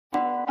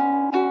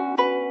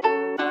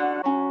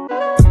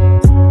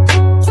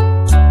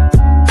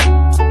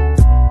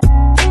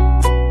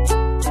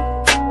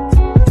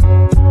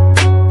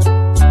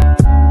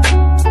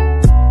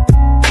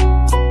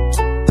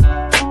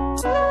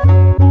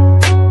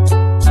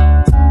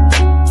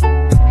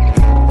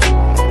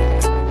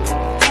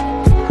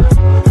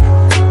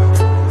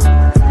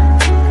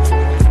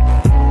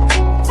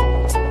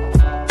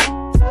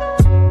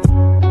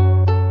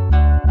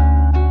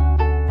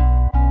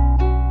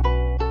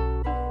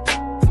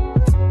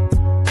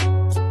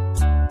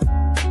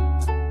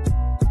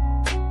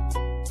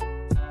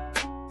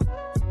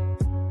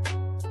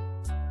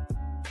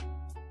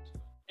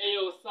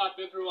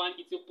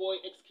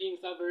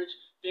coverage.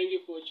 Thank you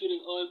for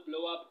tuning on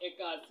Blow Up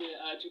Ekasi.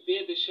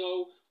 Today the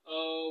show,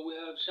 we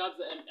have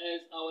Shabza and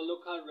S, our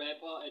local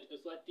rapper at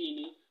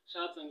Eswatini.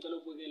 Shabza, ngicela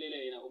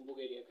ubukelele yena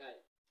umbukele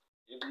ekhaya.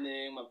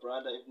 Evening, my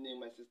brother. Evening,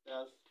 my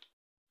sisters.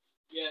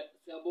 Yeah,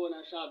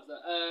 siyabona Shabza.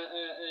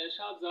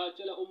 Shabza,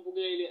 tshela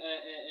umbukeli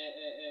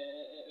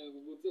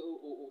ukuthi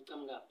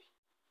ucamngaphi.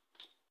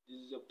 This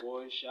is your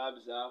boy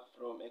Shabza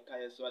from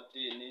Ekasi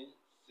Swatini.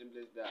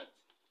 Simple as that.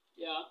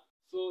 Yeah.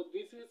 So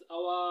this is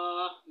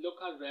our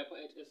local rapper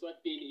at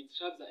Eswatini. It's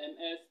Shabza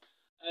MS.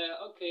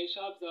 Okay,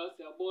 Shabza,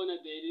 siyabona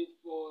daddy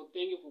for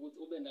thank you for ukuthi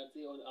ube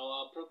nathi on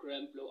our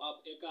program Blow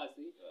Up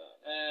Ekasi.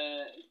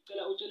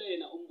 Cela utshele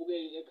yena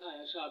umbukeli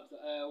ekhaya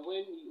Shabza.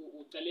 When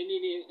uqale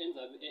nini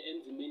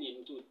enzimeni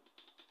yemculo?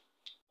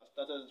 I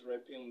started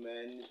rapping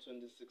man in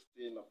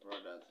 2016, my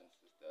brothers and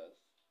sisters.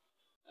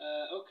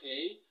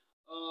 Okay.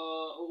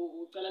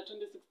 Uqala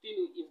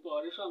 2016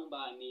 inspiration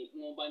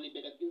ngubani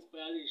beka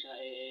inspiration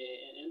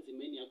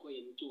enzimeni yakho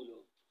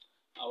yemculo?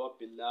 Our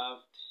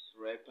beloved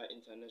rapper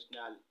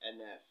international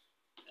NF.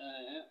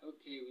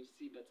 Okay, we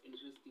see, that's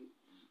interesting.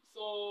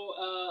 So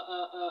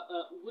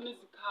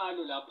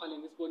kunezikhalo lapha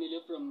lengisibonile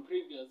from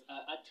previous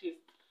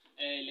artists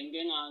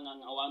lengeke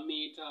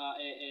ngawameta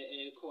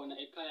khona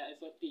ekhaya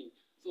eSwatini.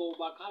 So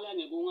bakhala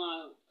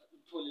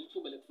ngekungatholi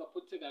ithuba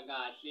lekusupporteka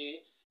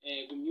kahle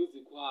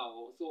ku-music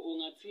wawo. So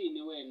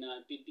ungathini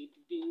wena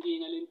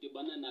tinkinga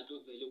lendibana nato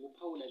vele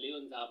kuphawula leyo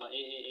ndzaba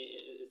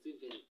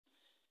esivele?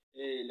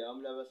 Lawa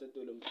mlaba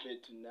setolo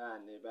mfethu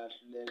nane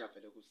bahluleka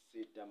vele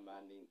kusita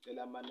mani.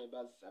 Ngicela mane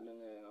bazame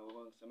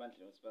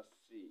ngasemandleni ukuthi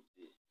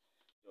basiside.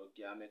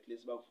 Ngiyame at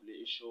least bavule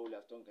ishow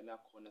la sitongena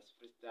khona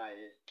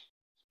si-freestyle,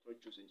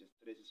 siproduce nje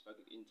straight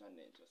sifake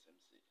ku-internet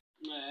wasemsini.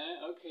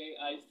 Okay,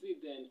 I see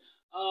then.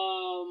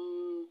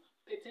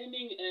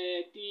 Pertaining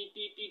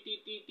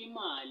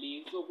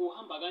timali, so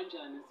kuhamba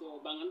kanjani,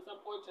 so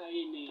banganisupporta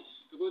yini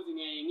because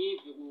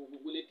ngive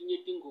kuletinye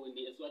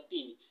tingoni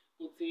eSwatini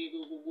ukuthi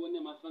kune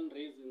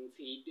ma-fundraising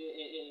thide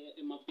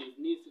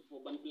emabhizinisi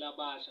for bantu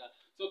labasha.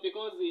 So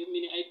because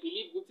I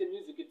believe ukuthi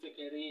music it's a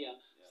career,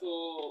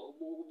 so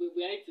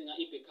kuyayidinga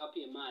i-backup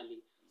yemali.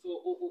 So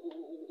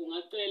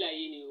ungacela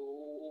yini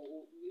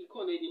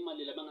ikhona yini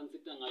imali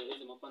labanganisita ngayo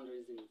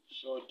ezema-fundraising?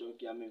 Sure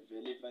dog, yami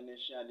vele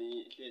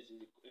financially hlezi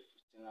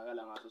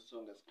ngakala ngaso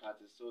sonke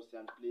isikhathi. So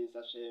please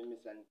ashame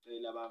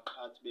siyanicela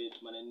abaphathi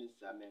bethu mane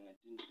nizame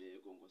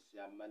ngetindleko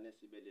ngosiyami mane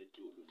sibe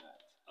letulu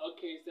nathi.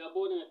 Okay,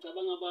 siyabona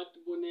ngicabanga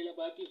batibonela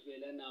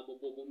bativela nabo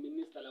bobo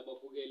minister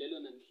labavukele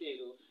lona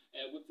nhlelo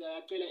ukuthi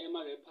acela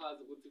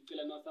ema-rappers ukuthi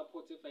cela no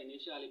support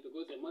financially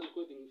because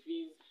ama-recording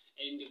fees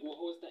and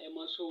ku-hosta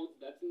ema-shows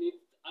that needs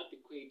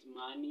adequate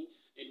money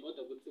in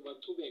order ukuthi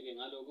bachubeke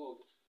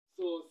ngaloko-ke.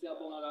 So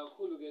siyabonga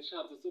kakhulu ke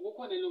Shabza. So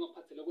kukhona into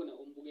ngaphathele kona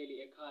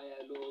umbukeli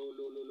ekhaya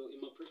lo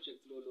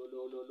ima-projects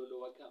lo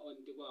wakha on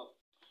tikwawo?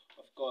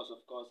 Of course,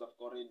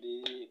 I've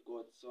already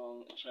got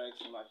song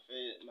tracks my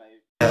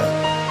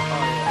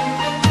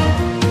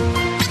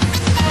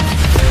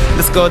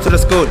Let's go to the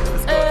school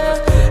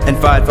and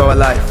fight for our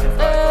life.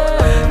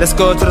 Let's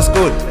go to the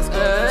school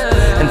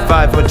and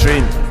fight for a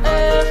dream.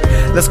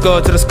 Let's go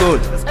to the school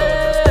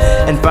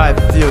and fight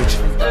for the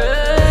future.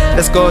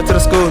 Let's go to the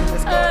school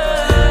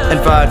and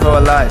fight for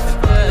our life.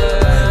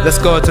 Let's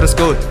go to the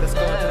school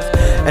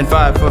and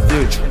fight for a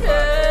future.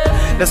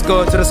 Let's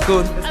go to the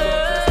school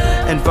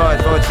and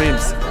fight for our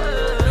dreams.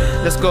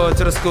 Let's go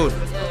to the school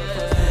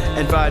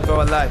and fight for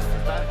our life.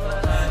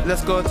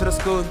 Let's go to the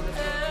school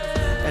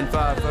and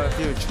fight for a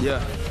future.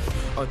 Yeah.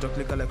 Or to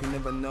click like we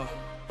never know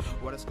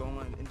what is going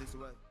on in this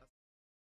world.